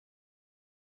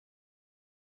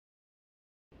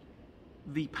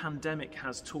The pandemic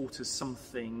has taught us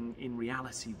something in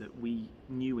reality that we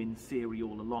knew in theory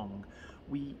all along.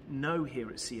 We know here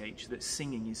at CH that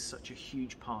singing is such a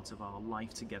huge part of our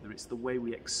life together. It's the way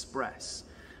we express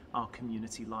our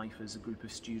community life as a group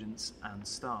of students and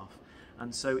staff.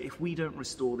 And so if we don't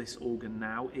restore this organ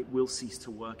now, it will cease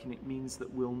to work, and it means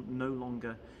that we'll no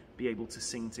longer be able to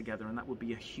sing together, and that would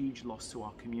be a huge loss to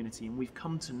our community. And we've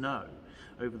come to know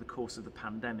over the course of the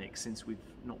pandemic, since we've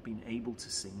not been able to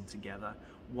sing together,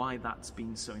 why that's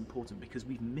been so important, because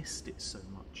we've missed it so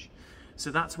much. So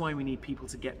that's why we need people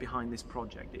to get behind this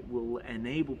project. It will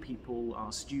enable people,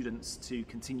 our students, to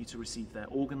continue to receive their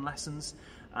organ lessons,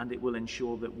 and it will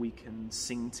ensure that we can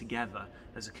sing together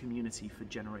as a community for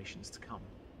generations to come.